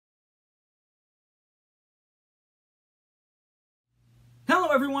Hello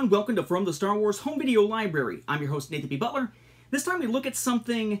everyone, welcome to From the Star Wars Home Video Library. I'm your host Nathan P. Butler. This time we look at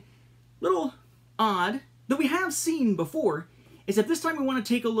something a little odd that we have seen before, except this time we want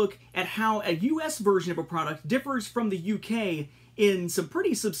to take a look at how a US version of a product differs from the UK in some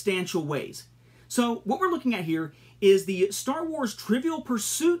pretty substantial ways. So what we're looking at here is the Star Wars Trivial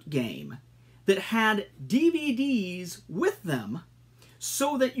Pursuit game that had DVDs with them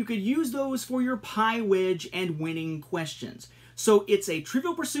so that you could use those for your pie wedge and winning questions. So it's a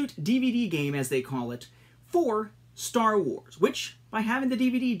Trivial Pursuit DVD game, as they call it, for Star Wars, which, by having the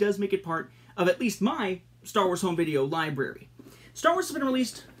DVD, does make it part of at least my Star Wars home video library. Star Wars has been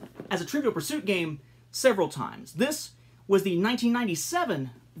released as a Trivial Pursuit game several times. This was the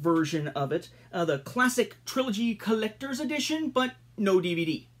 1997 version of it, the Classic Trilogy Collector's Edition, but no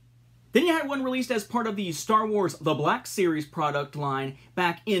DVD. Then you had one released as part of the Star Wars The Black Series product line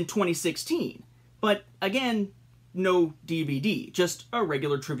back in 2016, but again, no DVD, just a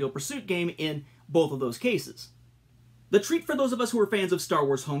regular Trivial Pursuit game in both of those cases. The treat for those of us who are fans of Star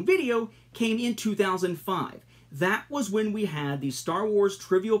Wars home video came in 2005. That was when we had the Star Wars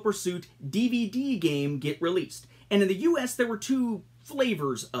Trivial Pursuit DVD game get released. And in the US, there were two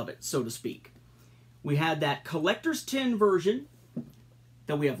flavors of it, so to speak. We had that Collector's Tin version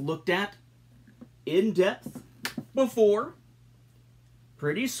that we have looked at in depth before.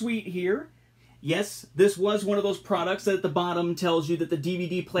 Pretty sweet here. Yes, this was one of those products that at the bottom tells you that the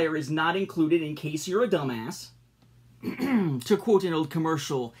DVD player is not included in case you're a dumbass. To quote an old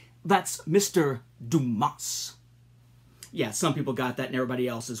commercial, that's Mr. Dumas. Yeah, some people got that and everybody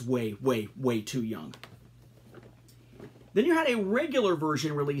else is way, way, way too young. Then you had a regular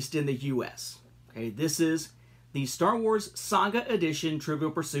version released in the US. Okay, this is the Star Wars Saga Edition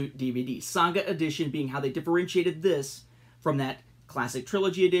Trivial Pursuit DVD. Saga Edition being how they differentiated this from that Classic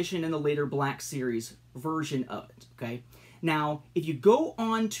Trilogy Edition and the later Black Series version of it, okay? Now, if you go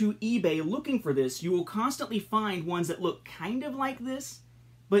on to eBay looking for this, you will constantly find ones that look kind of like this,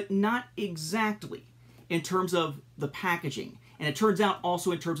 but not exactly in terms of the packaging. And it turns out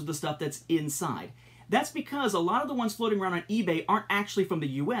also in terms of the stuff that's inside. That's because a lot of the ones floating around on eBay aren't actually from the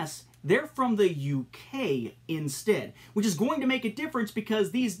US, they're from the UK instead, which is going to make a difference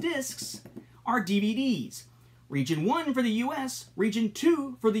because these discs are DVDs. Region 1 for the US, Region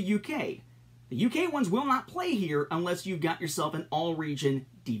 2 for the UK. The UK ones will not play here unless you've got yourself an all-region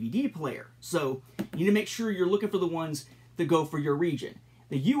DVD player. So you need to make sure you're looking for the ones that go for your region.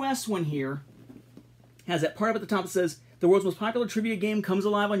 The US one here has that part up at the top that says, the world's most popular trivia game comes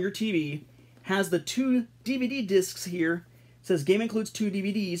alive on your TV. Has the two DVD discs here. It says, game includes 2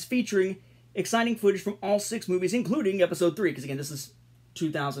 DVDs featuring exciting footage from all 6 movies, including Episode 3, because again, this is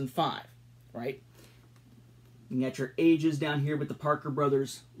 2005, right? You got your ages down here with the Parker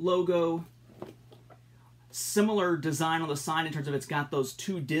Brothers logo. Similar design on the side in terms of it's got those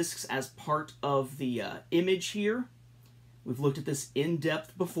 2 discs as part of the image here. We've looked at this in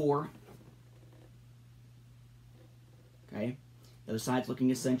depth before. Okay, the other side's looking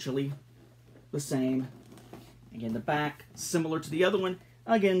essentially the same. Again, the back, similar to the other one,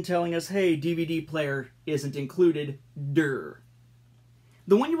 again telling us, hey, DVD player isn't included, durr.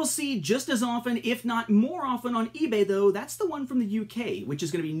 The one you will see just as often, if not more often on eBay, though, that's the one from the UK, which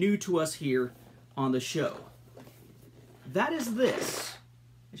is going to be new to us here on the show. That is this.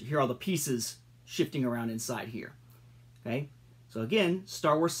 As you hear all the pieces shifting around inside here. Okay? So again,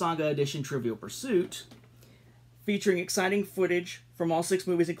 Star Wars Saga Edition Trivial Pursuit, featuring exciting footage from all 6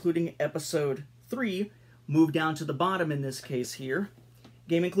 movies, including Episode 3, moved down to the bottom in this case here.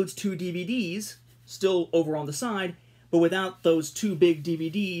 Game includes 2 DVDs, still over on the side, but without those 2 big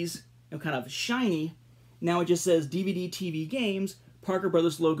DVDs, kind of shiny, now it just says DVD TV Games. Parker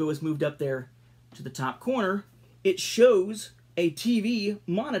Brothers logo is moved up there to the top corner. It shows a TV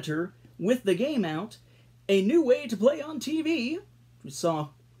monitor with the game out, a new way to play on TV, we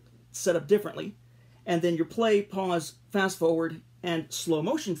saw set up differently, and then your play, pause, fast forward, and slow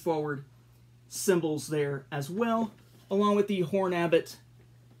motion forward symbols there as well, along with the Horn Abbott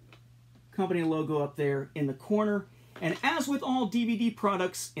company logo up there in the corner. And as with all DVD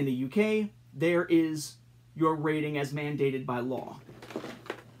products in the UK, there is your rating as mandated by law.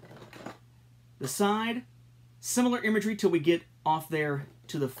 The side, similar imagery till we get off there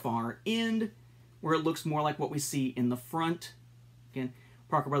to the far end, where it looks more like what we see in the front. Again,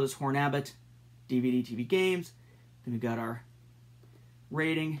 Parker Brothers, Horn Abbott, DVD TV Games. Then we've got our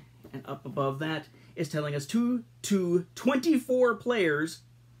rating, and up above that is telling us 2 to 24 players,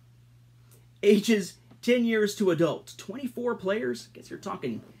 ages 10 years to adult. 24 players? Guess you're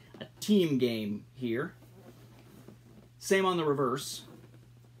talking a team game here. Same on the reverse.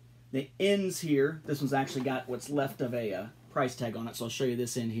 The ends here, this one's actually got what's left of a price tag on it, so I'll show you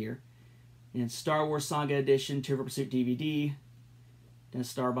this in here. And Star Wars Saga Edition, Trivial Pursuit DVD, and a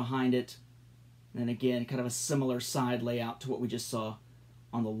star behind it. And again, kind of a similar side layout to what we just saw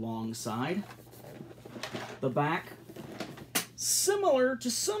on the long side. The back, similar to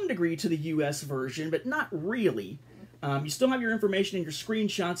some degree to the US version, but not really. You still have your information and your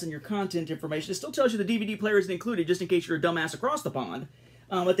screenshots and your content information. It still tells you the DVD player isn't included, just in case you're a dumbass across the pond.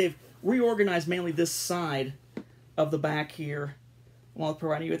 But they've reorganized mainly this side of the back here, while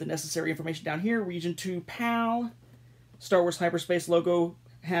providing you with the necessary information down here. Region 2 PAL, Star Wars Hyperspace logo,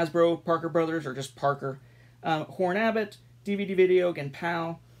 Hasbro, Parker Brothers, or just Parker. Horn Abbott, DVD video, again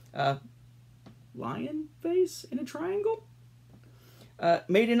PAL. Lion face in a triangle.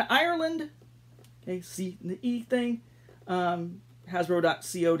 Made in Ireland. Okay, C and the E thing.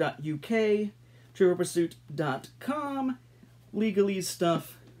 Hasbro.co.uk. TrivialPursuit.com. Legalese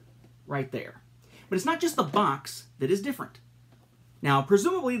stuff right there. But it's not just the box that is different. Now,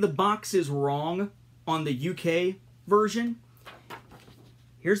 presumably the box is wrong on the UK version.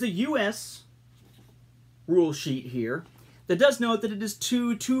 Here's the US rule sheet here that does note that it is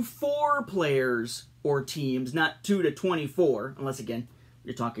 2 to 4 players or teams, not 2 to 24, unless, again,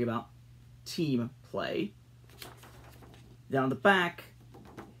 you're talking about team play. Down the back,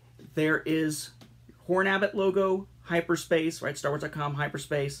 there is Horn Abbott logo, Hyperspace, right, StarWars.com,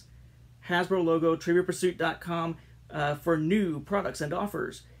 Hyperspace, Hasbro logo, TriviaPursuit.com for new products and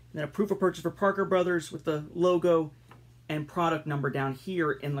offers. And then a proof of purchase for Parker Brothers with the logo and product number down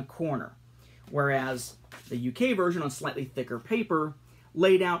here in the corner. Whereas the UK version on slightly thicker paper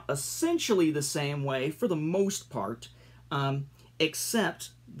laid out essentially the same way for the most part,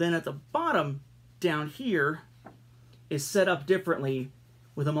 except then at the bottom down here is set up differently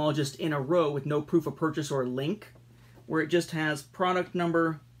with them all just in a row with no proof of purchase or link, where it just has product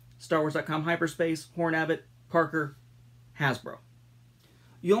number, StarWars.com, Hyperspace, Horn Abbott, Parker, Hasbro.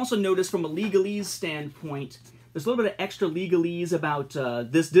 You'll also notice from a legalese standpoint, there's a little bit of extra legalese about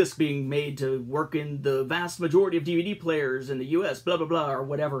this disc being made to work in the vast majority of DVD players in the US, blah, blah, blah, or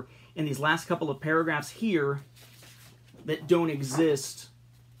whatever, in these last couple of paragraphs here that don't exist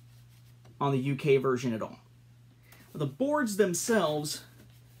on the UK version at all. The boards themselves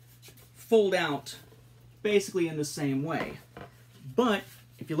fold out basically in the same way. But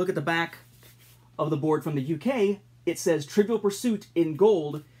if you look at the back of the board from the UK, it says Trivial Pursuit in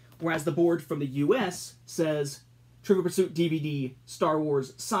gold, whereas the board from the US says Trivial Pursuit DVD Star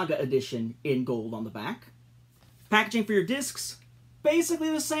Wars Saga Edition in gold on the back. Packaging for your discs, basically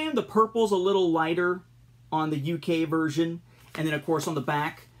the same. The purple's a little lighter on the UK version. And then, of course, on the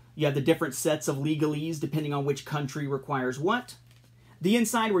back, you have the different sets of legalese depending on which country requires what. The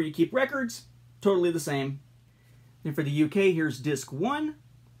inside, where you keep records, totally the same. And for the UK, here's disc 1.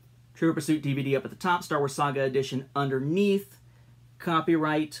 Trivial Pursuit DVD up at the top, Star Wars Saga Edition underneath.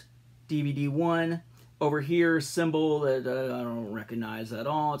 Copyright DVD 1. Over here, symbol that I don't recognize at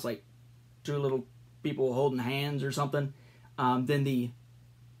all. It's like 2 little people holding hands or something. Then the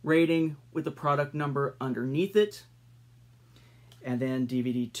rating with the product number underneath it. And then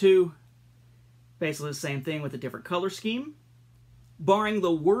DVD 2, basically the same thing with a different color scheme. Barring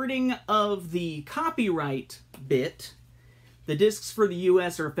the wording of the copyright bit, the discs for the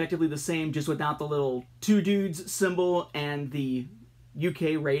US are effectively the same, just without the little 2 dudes symbol and the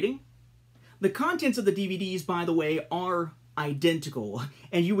UK rating. The contents of the DVDs, by the way, are identical,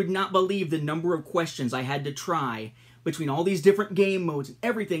 and you would not believe the number of questions I had to try between all these different game modes and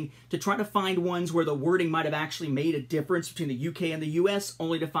everything to try to find ones where the wording might have actually made a difference between the UK and the US,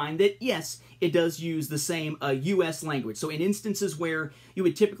 only to find that, yes, it does use the same US language. So in instances where you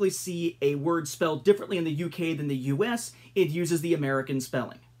would typically see a word spelled differently in the UK than the US, it uses the American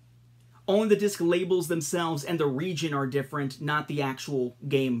spelling. Only the disc labels themselves and the region are different, not the actual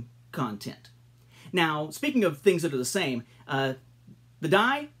game content. Now, speaking of things that are the same, the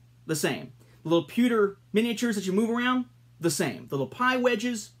die, the same. The little pewter miniatures that you move around, the same. The little pie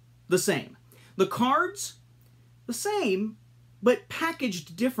wedges, the same. The cards, the same, but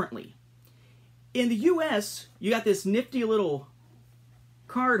packaged differently. In the US, you got this nifty little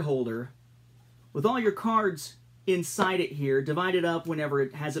card holder with all your cards inside it here, divided up whenever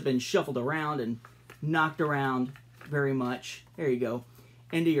it hasn't been shuffled around and knocked around very much. There you go.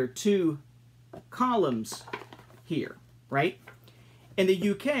 Into your 2 columns here, right? In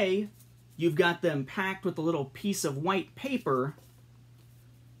the UK, you've got them packed with a little piece of white paper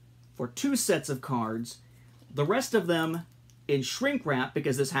for 2 sets of cards. The rest of them in shrink wrap,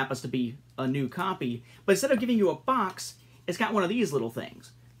 because this happens to be a new copy. But instead of giving you a box, it's got one of these little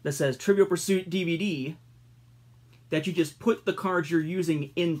things that says Trivial Pursuit DVD that you just put the cards you're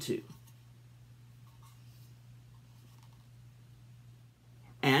using into.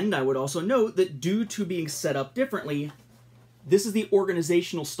 And I would also note that due to being set up differently, this is the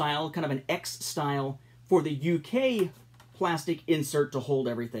organizational style, kind of an X style, for the UK plastic insert to hold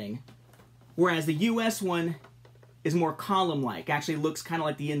everything. Whereas the US one is more column-like. Actually looks kind of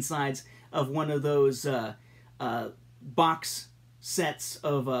like the insides of one of those box sets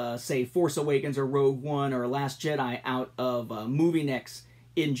of, say, Force Awakens or Rogue One or Last Jedi out of Movie Nex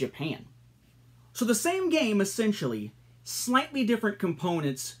in Japan. So the same game, essentially, slightly different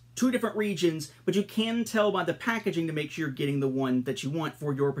components, 2 different regions, but you can tell by the packaging to make sure you're getting the one that you want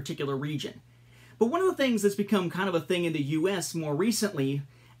for your particular region. But one of the things that's become kind of a thing in the US more recently,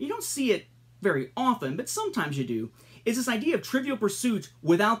 you don't see it very often, but sometimes you do, is this idea of Trivial Pursuit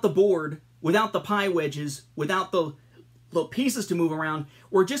without the board, without the pie wedges, without the little pieces to move around,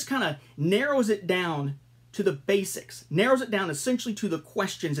 where it just kind of narrows it down to the basics, narrows it down essentially to the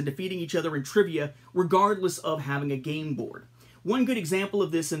questions and defeating each other in trivia, regardless of having a game board. One good example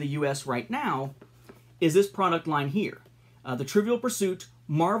of this in the US right now is this product line here. The Trivial Pursuit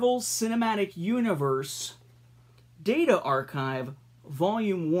Marvel Cinematic Universe Data Archive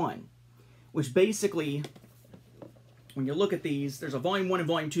Volume 1, which basically, when you look at these, there's a Volume 1 and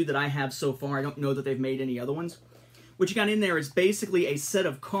Volume 2 that I have so far. I don't know that they've made any other ones. What you got in there is basically a set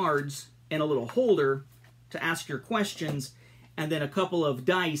of cards and a little holder to ask your questions, and then a couple of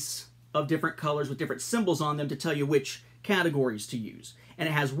dice of different colors with different symbols on them to tell you which categories to use. And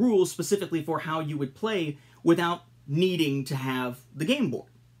it has rules specifically for how you would play without needing to have the game board.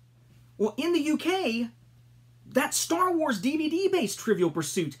 Well, in the UK, that Star Wars DVD-based Trivial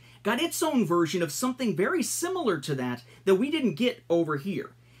Pursuit got its own version of something very similar to that we didn't get over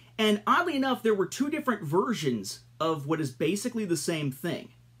here. And oddly enough, there were 2 different versions of what is basically the same thing.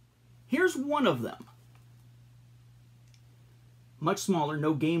 Here's one of them. Much smaller,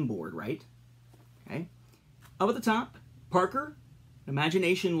 no game board, right? Okay. Up at the top, Parker,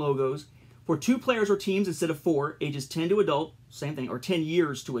 Imagination logos for 2 players or teams instead of 4, ages 10 to adult, same thing, or 10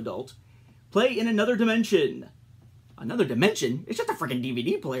 years to adult. Play in another dimension. Another dimension? It's just a freaking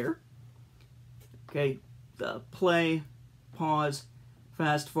DVD player. Okay, the play, pause,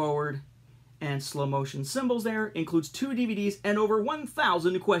 fast forward, and slow motion symbols there. Includes 2 DVDs and over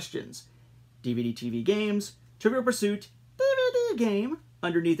 1,000 questions. DVD TV games, Trivial Pursuit, DVD game.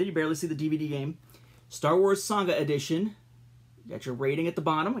 Underneath it, you barely see the DVD game. Star Wars Saga Edition. You got your rating at the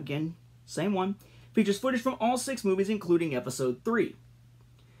bottom. Again, same one. Features footage from all 6 movies, including Episode 3.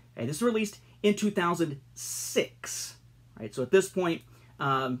 Okay, this was released in 2006. Right, so at this point,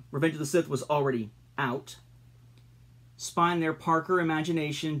 Revenge of the Sith was already out. Spine there, Parker,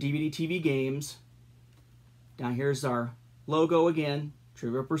 Imagination, DVD TV games. Down here's our logo again.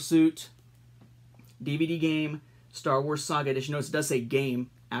 Trivial Pursuit, DVD game, Star Wars Saga Edition. Notice it does say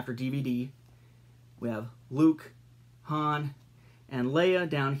game after DVD. We have Luke, Han, and Leia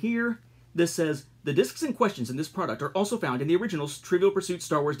down here. This says, the discs and questions in this product are also found in the original Trivial Pursuit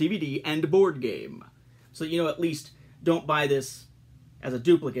Star Wars DVD and board game. So you know, at least don't buy this as a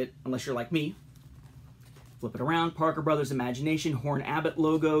duplicate, unless you're like me. Flip it around, Parker Brothers Imagination, Horn Abbott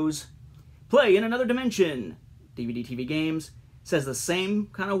logos. Play in another dimension. DVD TV games. Says the same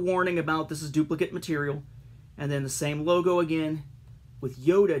kind of warning about this is duplicate material. And then the same logo again with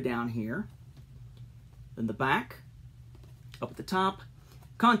Yoda down here. Then the back, up at the top.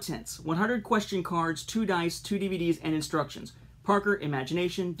 Contents, 100 question cards, 2 dice, 2 DVDs, and instructions. Parker,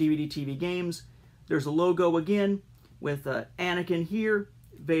 Imagination, DVD TV games. There's a logo again with Anakin here,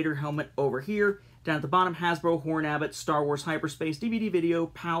 Vader helmet over here. Down at the bottom, Hasbro, Horn Abbott, Star Wars Hyperspace, DVD video,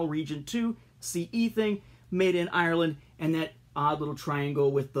 PAL Region 2, CE thing, made in Ireland, and that odd little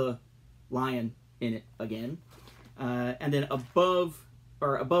triangle with the lion in it again. And then above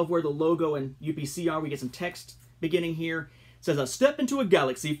where the logo and UPC are, we get some text beginning here. It says, step into a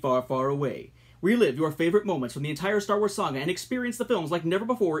galaxy far, far away. Relive your favorite moments from the entire Star Wars saga and experience the films like never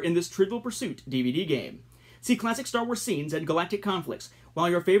before in this Trivial Pursuit DVD game. See classic Star Wars scenes and galactic conflicts while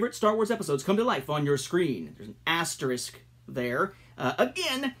your favorite Star Wars episodes come to life on your screen. There's an asterisk there.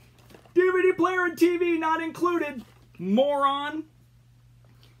 Again, DVD player and TV not included. Moron.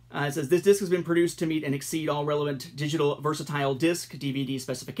 It says, this disc has been produced to meet and exceed all relevant digital versatile disc DVD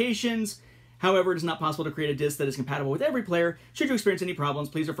specifications. However, it is not possible to create a disc that is compatible with every player. Should you experience any problems,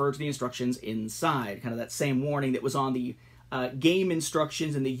 please refer to the instructions inside. Kind of that same warning that was on the game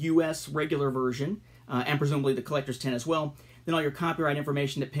instructions in the US regular version, and presumably the Collector's 10 as well. Then all your copyright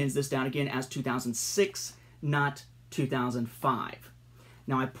information that pins this down again as 2006, not 2005.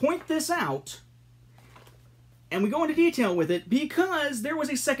 Now I point this out, and we go into detail with it because there was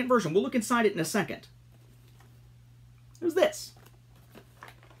a second version. We'll look inside it in a second. There's this.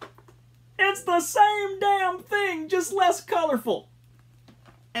 It's the same damn thing, just less colorful.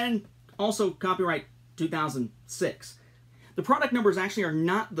 and also copyright 2006. The product numbers actually are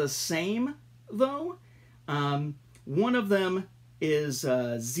not the same, though. One of them is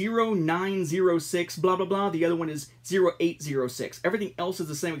 0906, blah, blah, blah. The other one is 0806. Everything else is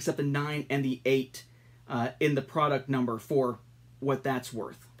the same except the 9 and the 8 in the product number for what that's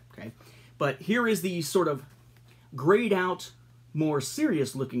worth. Okay, but here is the sort of grayed out, more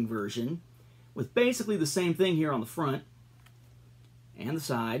serious looking version with basically the same thing here on the front and the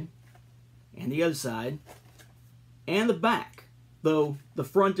side and the other side and the back, though the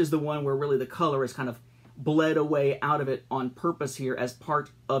front is the one where really the color is kind of bled away out of it on purpose here as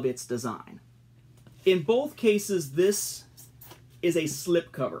part of its design. In both cases, this is a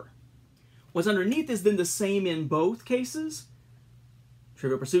slipcover. What's underneath is then the same in both cases.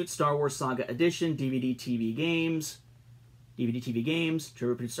 Trivial Pursuit Star Wars Saga Edition, DVD TV Games,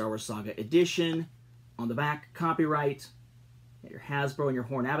 Trivial Pursuit Star Wars Saga Edition. On the back, copyright, your Hasbro and your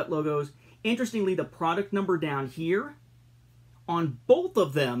Horn Abbott logos. Interestingly, the product number down here, on both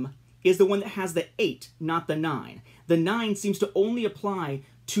of them, is the one that has the 8, not the 9. The 9 seems to only apply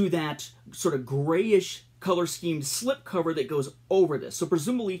to that sort of grayish color-schemed slipcover that goes over this. So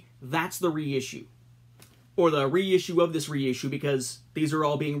presumably, that's the reissue. Or the reissue of this reissue, because these are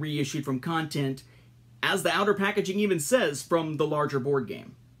all being reissued from content, as the outer packaging even says, from the larger board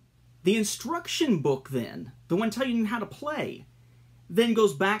game. The instruction book, then, the one telling you how to play, then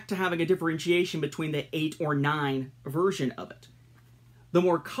goes back to having a differentiation between the 8 or 9 version of it. The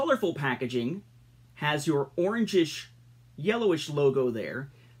more colorful packaging has your orangish, yellowish logo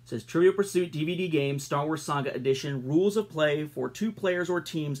there. It says Trivial Pursuit DVD Game Star Wars Saga Edition, rules of play for 2 players or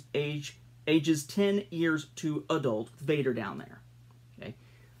teams ages 10 years to adult, with Vader down there. Okay.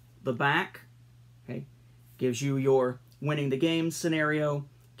 The back, okay, gives you your winning the game scenario,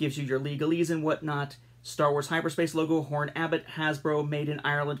 gives you your legalese and whatnot, Star Wars Hyperspace logo, Horn Abbott, Hasbro, Made in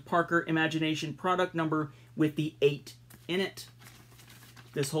Ireland, Parker, Imagination, product number with the 8 in it.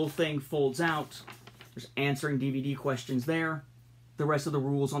 This whole thing folds out. There's answering DVD questions there. The rest of the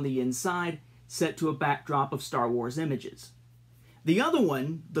rules on the inside, set to a backdrop of Star Wars images. The other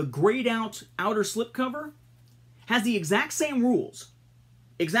one, the grayed out outer slipcover, has the exact same rules.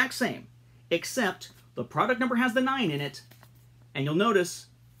 Exact same. Except the product number has the 9 in it. And you'll notice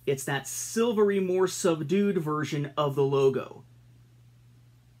it's that silvery, more subdued version of the logo.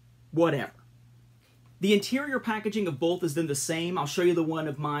 Whatever. The interior packaging of both is then the same. I'll show you the one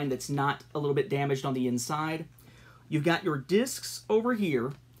of mine that's not a little bit damaged on the inside. You've got your discs over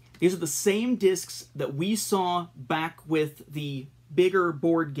here. These are the same discs that we saw back with the bigger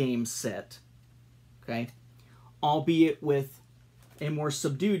board game set, okay? Albeit with a more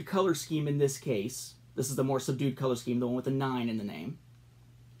subdued color scheme in this case. This is the more subdued color scheme, the one with the 9 in the name,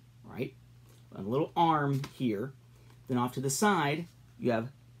 right? A little arm here. Then off to the side, you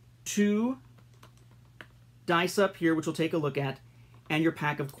have 2 dice up here, which we'll take a look at, and your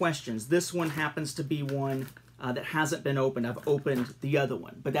pack of questions. This one happens to be one that hasn't been opened. I've opened the other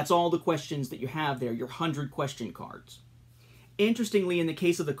one. But that's all the questions that you have there, your 100 question cards. Interestingly, in the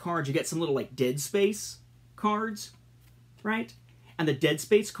case of the cards, you get some little, like, Dead Space cards, right? And the Dead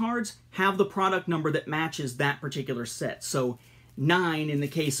Space cards have the product number that matches that particular set. So 9 in the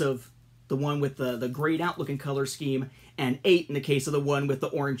case of the one with the grayed out looking color scheme, and 8 in the case of the one with the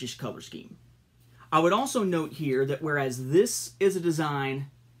orangish color scheme. I would also note here that whereas this is a design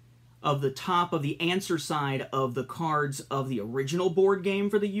of the top of the answer side of the cards of the original board game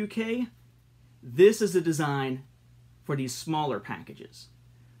for the UK, this is a design for these smaller packages.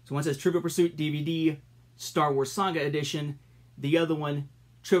 So one says Trivial Pursuit DVD Star Wars Saga Edition, the other one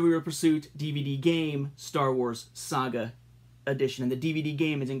Trivial Pursuit DVD Game Star Wars Saga Edition. And the DVD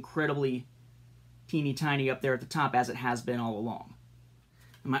game is incredibly teeny tiny up there at the top, as it has been all along.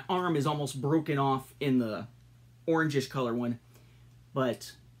 And my arm is almost broken off in the orangish color one,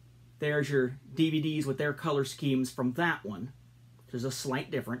 but there's your DVDs with their color schemes from that one. There's a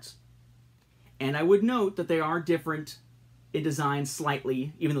slight difference. And I would note that they are different in design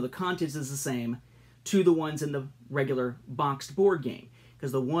slightly, even though the content is the same, to the ones in the regular boxed board game.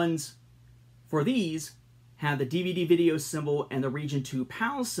 Because the ones for these have the DVD video symbol and the Region 2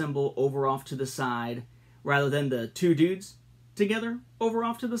 PAL symbol over off to the side, rather than the 2 dudes together over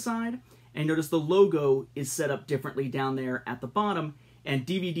off to the side. And notice the logo is set up differently down there at the bottom, and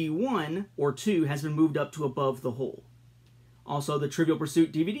DVD 1 or 2 has been moved up to above the hole. Also, the Trivial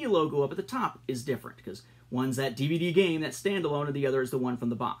Pursuit DVD logo up at the top is different, because one's that DVD game, that standalone, and the other is the one from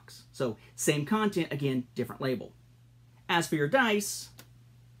the box. So, same content, again, different label. As for your dice,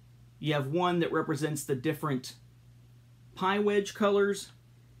 you have one that represents the different pie wedge colors,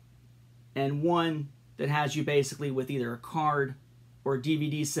 and one that has you basically with either a card or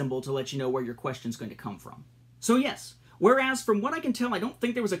DVD symbol to let you know where your question's going to come from. So yes, whereas from what I can tell, I don't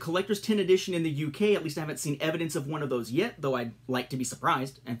think there was a collector's tin edition in the UK, at least I haven't seen evidence of one of those yet, though I'd like to be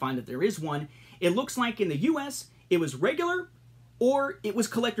surprised and find that there is one. It looks like in the US, it was regular or it was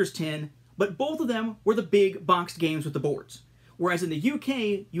collector's tin, but both of them were the big boxed games with the boards. Whereas in the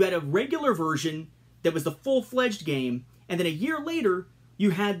UK, you had a regular version that was the full-fledged game, and then a year later,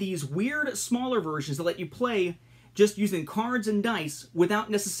 you had these weird smaller versions that let you play just using cards and dice without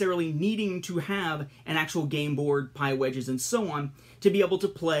necessarily needing to have an actual game board, pie wedges, and so on to be able to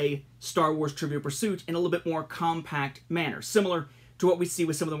play Star Wars Trivial Pursuit in a little bit more compact manner, similar to what we see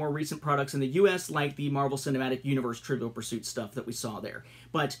with some of the more recent products in the US, like the Marvel Cinematic Universe Trivial Pursuit stuff that we saw there.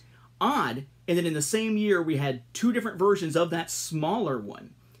 But odd, and then in the same year we had two different versions of that smaller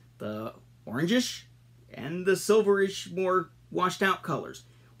one, the orangish and the silverish, more washed out colors,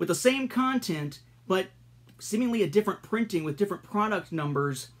 with the same content, but seemingly a different printing with different product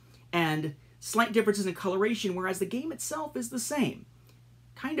numbers and slight differences in coloration, whereas the game itself is the same.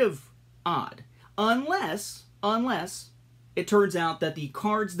 Kind of odd. Unless it turns out that the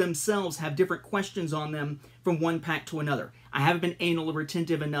cards themselves have different questions on them from one pack to another. I haven't been anal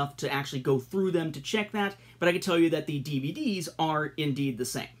retentive enough to actually go through them to check that, but I can tell you that the DVDs are indeed the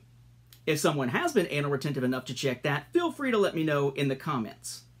same. If someone has been anal retentive enough to check that, feel free to let me know in the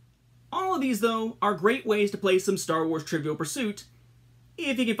comments. All of these, though, are great ways to play some Star Wars Trivial Pursuit,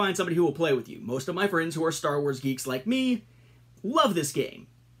 if you can find somebody who will play with you. Most of my friends who are Star Wars geeks like me love this game,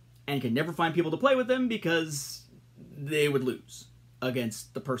 and can never find people to play with them because they would lose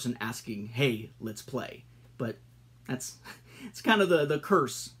against the person asking, hey, let's play. But it's kind of the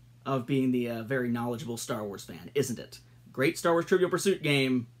curse of being the very knowledgeable Star Wars fan, isn't it? Great Star Wars Trivial Pursuit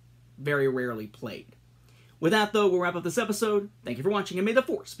game, very rarely played. With that, though, we'll wrap up this episode. Thank you for watching, and may the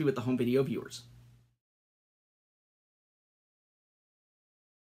Force be with the home video viewers.